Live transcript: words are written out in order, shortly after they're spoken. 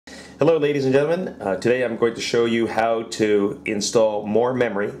Hello ladies and gentlemen, today I'm going to show you how to install more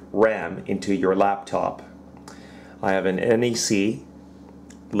memory, RAM, into your laptop. I have an NEC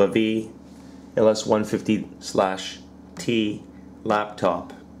LaVie LS150/T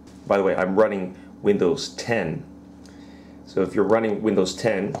laptop. By the way, I'm running Windows 10. So if you're running Windows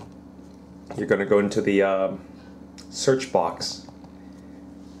 10, you're going to go into the search box.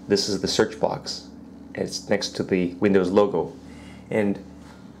 This is the search box. It's next to the Windows logo. And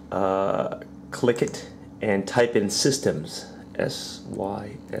click it and type in systems,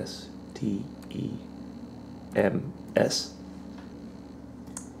 SYSTEMS.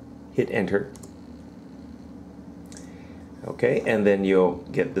 Hit enter. Okay, and then you'll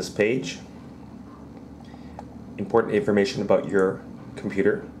get this page. Important information about your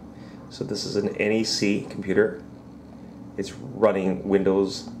computer. So this is an NEC computer. It's running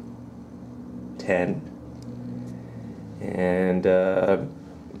Windows 10. And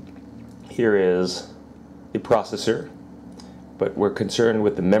here is the processor, but we're concerned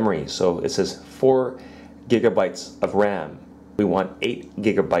with the memory. So it says 4 gigabytes of RAM. We want 8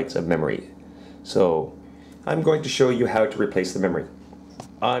 gigabytes of memory. So I'm going to show you how to replace the memory.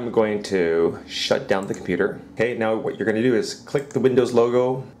 I'm going to shut down the computer. Okay, now what you're going to do is click the Windows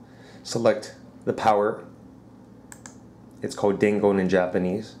logo, select the power. It's called Dengon in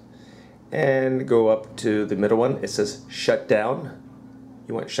Japanese. And go up to the middle one. It says shut down.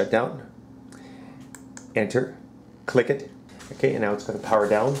 You want shut down. Enter. Click it. Okay, and now it's going to power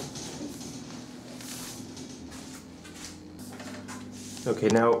down. Okay,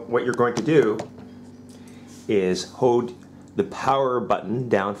 now what you're going to do is hold the power button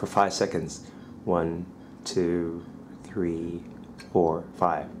down for 5 seconds. 1, 2, 3, 4,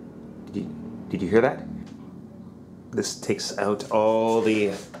 5. Did you hear that? This takes out all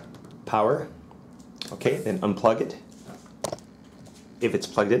the power. Okay, then unplug it if it's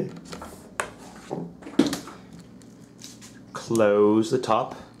plugged in. Close the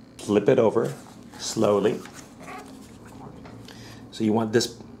top, flip it over slowly. So you want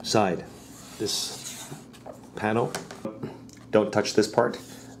this side, this panel. Don't touch this part.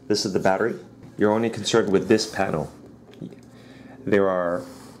 This is the battery. You're only concerned with this panel. There are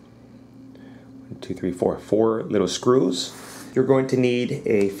 1, 2, 3, 4 little screws. You're going to need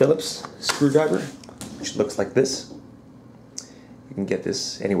a Phillips screwdriver, which looks like this. You can get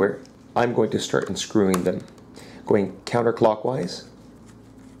this anywhere. I'm going to start unscrewing them, going counterclockwise.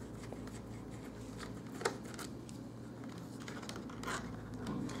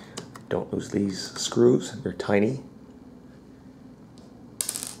 Don't lose these screws, they're tiny.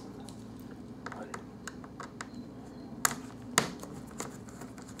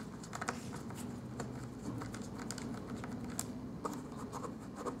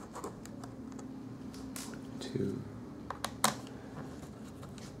 Two.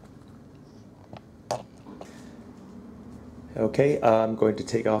 Okay, I'm going to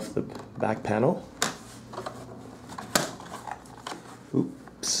take off the back panel.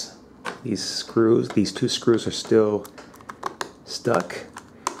 Oops. These two screws are still stuck.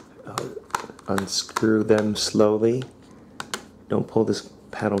 Unscrew them slowly. Don't pull this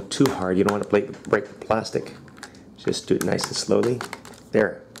panel too hard. You don't want to break the plastic. Just do it nice and slowly.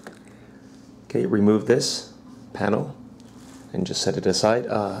 There. Okay, remove this panel and just set it aside.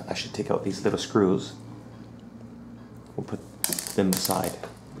 I should take out these little screws. We'll put them aside.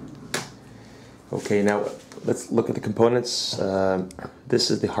 Okay, now let's look at the components. This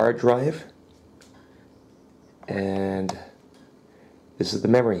is the hard drive, and this is the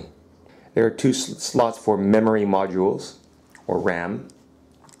memory. There are 2 slots for memory modules, or RAM.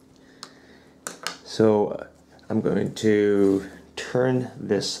 So I'm going to turn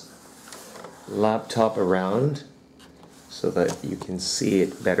this laptop around so that you can see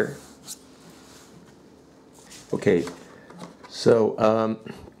it better. Okay, so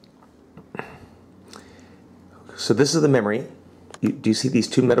so this is the memory. Do you see these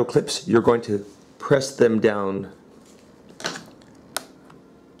 2 metal clips? You're going to press them down.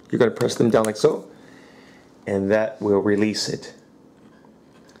 You're going to press them down like so, and that will release it.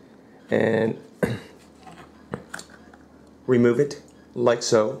 And remove it like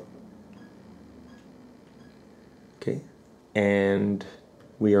so. Okay, and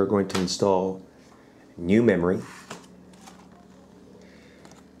we are going to install new memory.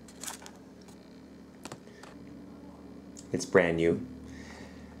 It's brand new.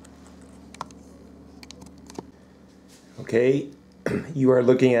 Okay, you are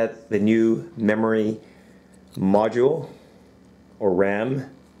looking at the new memory module, or RAM.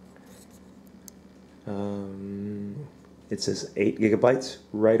 It says 8 gigabytes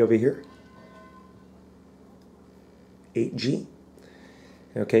right over here. 8G.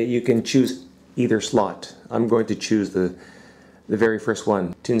 Okay, you can choose either slot. I'm going to choose the very first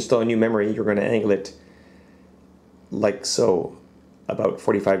one. To install a new memory, you're going to angle it like so, about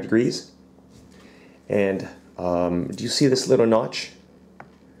 45 degrees. And do you see this little notch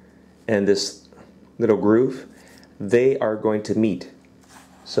and this little groove? They are going to meet.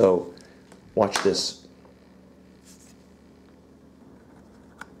 So watch this.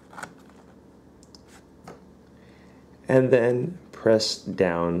 And then press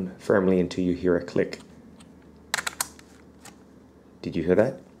down firmly until you hear a click. Did you hear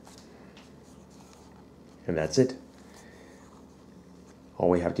that? And that's it. All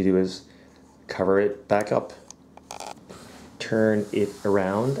we have to do is cover it back up, turn it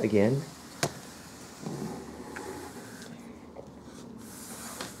around again,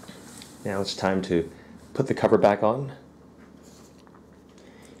 now it's time to put the cover back on.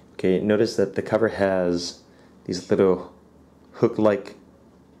 Okay, notice that the cover has these little hook-like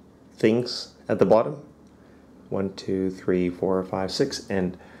things at the bottom. 1, 2, 3, 4, 5, 6,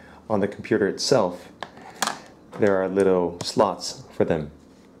 and on the computer itself there are little slots for them.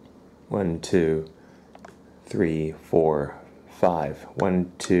 1, 2, 3, 4, 5.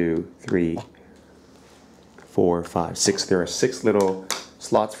 1, 2, 3, 4, 5, 6. There are 6 little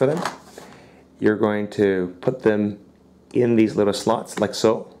slots for them. You're going to put them in these little slots like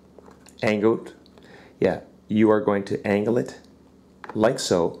so, angled. Yeah, you are going to angle it like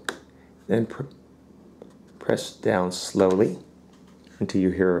so, then press down slowly until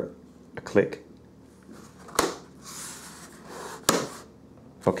you hear a click.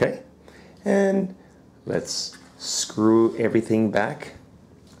 Okay, and let's screw everything back.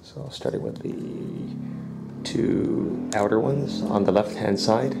 So I'll start it with the 2 outer ones on the left hand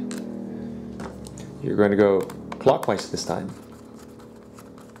side. You're going to go clockwise this time.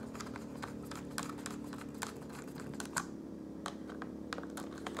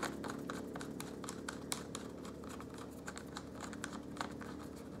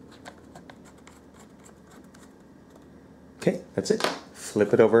 Okay, that's it.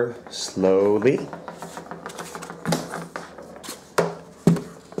 Flip it over slowly.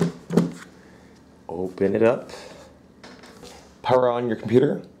 Open it up. Power on your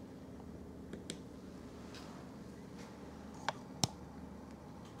computer.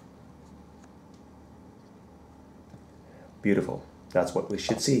 Beautiful. That's what we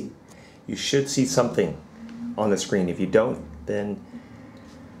should see. You should see something on the screen. If you don't, then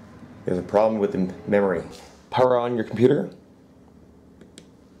there's a problem with the memory. Power on your computer.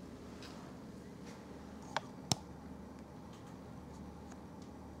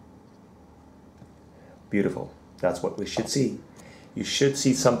 Beautiful. That's what we should see. You should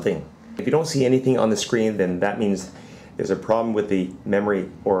see something. If you don't see anything on the screen, then that means there's a problem with the memory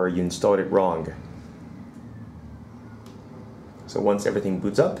or you installed it wrong. So once everything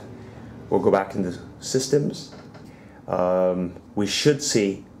boots up, we'll go back into systems. We should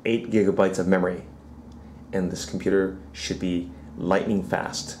see 8 gigabytes of memory, and this computer should be lightning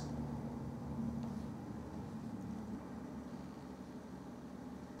fast.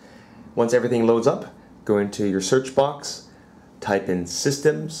 Once everything loads up, go into your search box, type in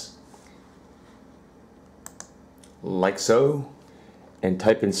systems, like so, and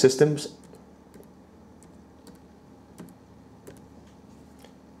type in systems.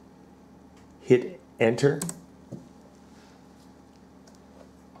 Hit enter.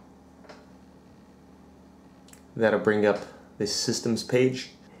 That'll bring up the systems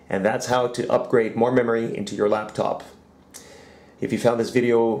page, and that's how to upgrade more memory into your laptop. If you found this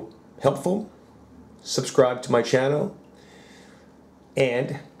video helpful, subscribe to my channel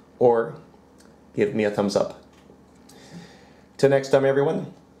and or give me a thumbs up. Till next time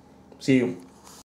everyone, see you.